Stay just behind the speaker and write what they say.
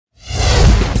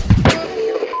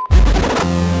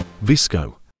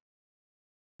VISKOU.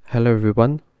 Hello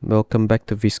everyone, welcome back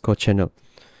to VISKOU channel.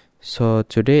 So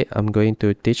today I'm going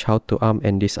to teach how to arm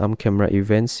and disarm camera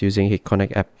events using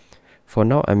Hik-connect app. For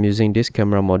now I'm using this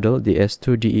camera model, the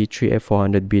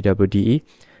S2DE3F400BWDE,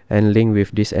 and linked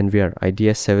with this NVR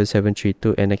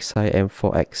IDS7732NXI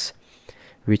M4X,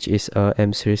 which is a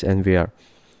M series NVR.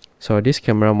 So this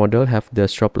camera model have the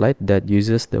strobe light that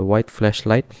uses the white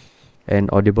flashlight and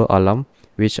audible alarm,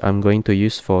 which I'm going to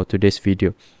use for today's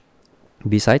video.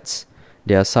 Besides,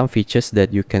 there are some features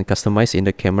that you can customize in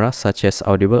the camera, such as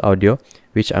audible audio,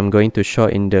 which I'm going to show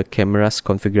in the camera's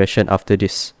configuration after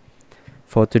this.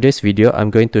 For today's video, I'm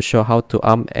going to show how to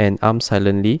arm and arm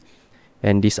silently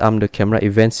and disarm the camera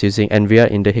events using NVR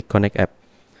in the Hik-connect app.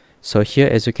 So here,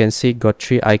 as you can see, got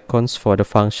three icons for the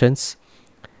functions.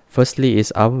 Firstly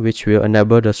is arm, which will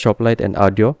enable the strobe light and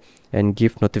audio and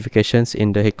give notifications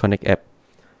in the Hik-connect app.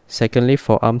 Secondly,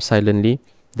 for arm silently,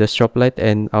 the strobe light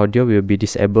and audio will be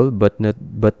disabled, but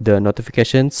the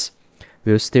notifications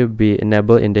will still be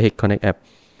enabled in the Hik-connect app.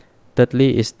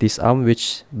 Thirdly is disarm,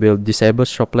 which will disable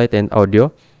strobe light and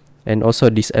audio and also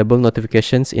disable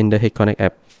notifications in the Hik-connect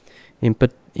app.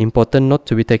 Important note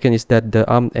to be taken is that the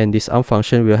arm and disarm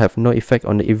function will have no effect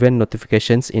on the event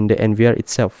notifications in the NVR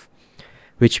itself,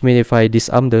 which means if I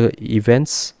disarm the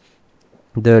events,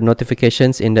 the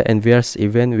notifications in the NVR's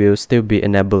event will still be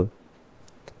enabled.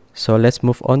 So let's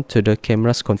move on to the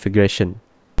camera's configuration.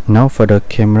 Now for the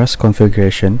camera's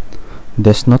configuration,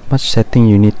 there's not much setting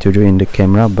you need to do in the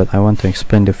camera, but I want to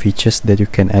explain the features that you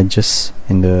can adjust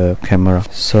in the camera.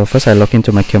 So first I log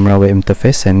into my camera web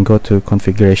interface and go to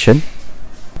configuration.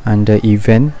 Under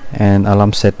event and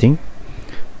alarm setting,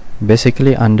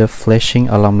 basically under flashing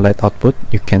alarm light output,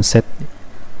 you can set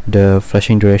the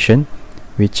flashing duration,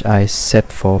 which I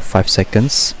set for 5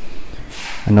 seconds.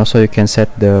 And also you can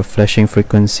set the flashing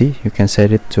frequency. You can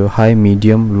set it to high,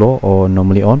 medium, low, or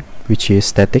normally on, which is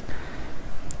static.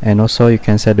 And also you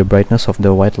can set the brightness of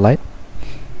the white light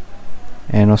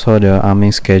and also the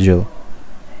arming schedule.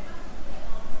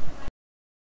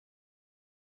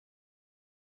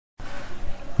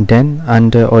 Then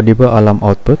under audible alarm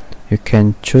output, you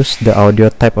can choose the audio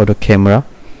type of the camera.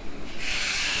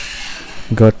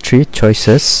 Got three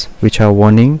choices, which are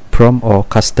warning, prompt, or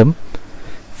custom.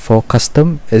 For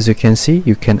custom, as you can see,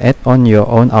 you can add on your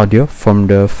own audio from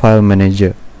the file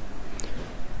manager.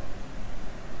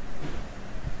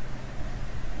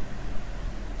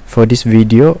 For this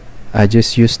video, I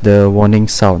just use the warning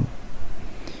sound.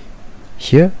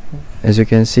 Here, as you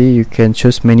can see, you can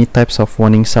choose many types of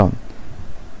warning sound,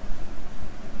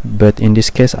 but in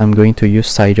this case I'm going to use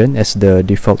siren as the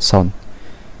default sound.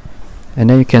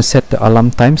 And then you can set the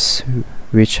alarm times,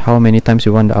 which how many times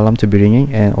you want the alarm to be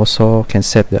ringing, and also can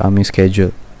set the arming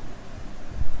schedule.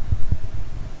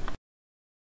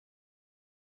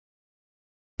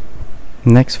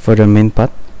 Next, for the main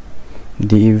part,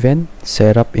 the event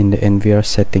setup in the NVR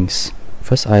settings.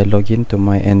 First I log into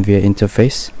my NVR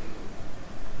interface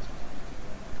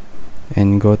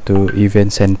and go to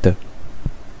event center.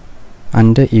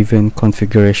 Under event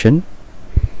configuration,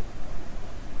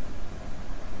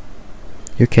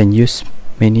 you can use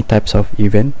many types of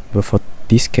event, but for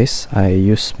this case I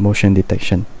use motion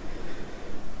detection.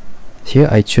 Here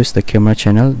I choose the camera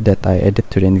channel that I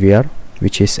added to the NVR,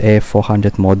 which is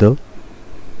A400 model.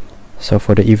 So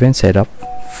for the event setup,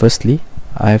 firstly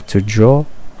I have to draw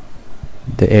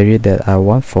the area that I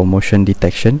want for motion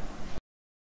detection.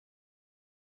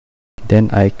 Then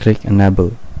I click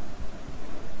enable.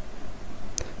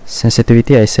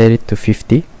 Sensitivity I set it to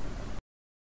 50.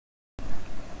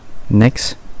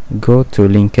 Next, go to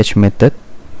linkage method.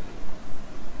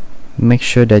 Make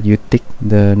sure that you tick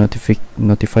the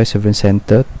notify server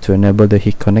center to enable the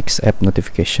Hik-connect app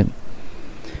notification.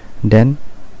 Then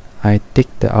I tick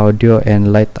the audio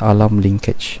and light alarm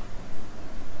linkage.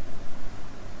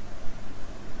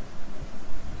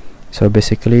 So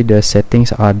basically the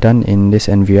settings are done in this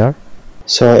NVR.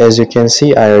 So as you can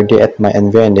see, I already add my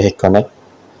NVR in the Hik-connect.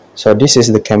 So this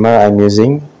is the camera I'm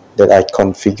using that I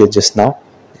configured just now,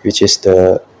 which is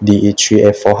the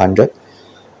DE3F400.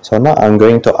 So now I'm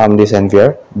going to arm this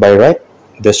NVR. By right,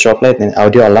 the strobe light and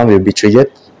audio alarm will be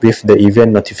triggered with the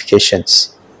event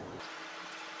notifications.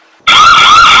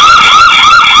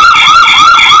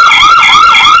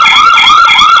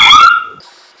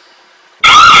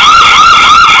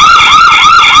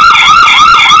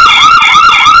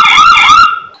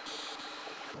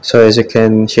 So as you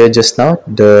can hear just now,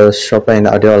 the strobe light and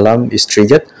audio alarm is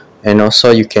triggered, and also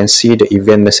you can see the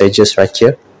event messages right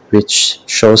here, which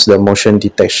shows the motion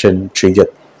detection triggered.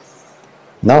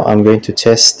 Now I'm going to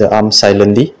test the arm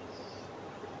silently.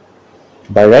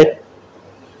 By right,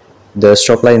 the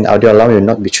strobe light and audio alarm will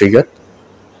not be triggered,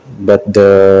 but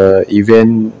the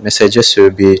event messages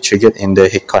will be triggered in the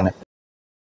Hik-connect.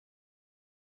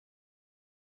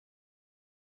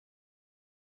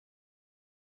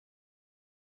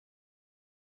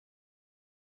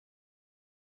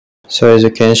 So as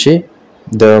you can see,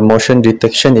 the motion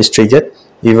detection is triggered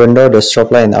even though the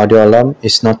strobe light and audio alarm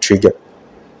is not triggered.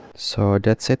 So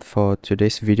that's it for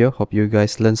today's video. Hope you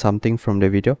guys learned something from the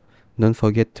video. Don't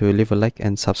forget to leave a like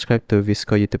and subscribe to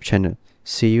VISKOU YouTube channel.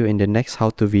 See you in the next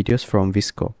how-to videos from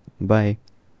VISKOU. Bye.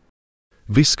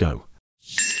 VISKOU.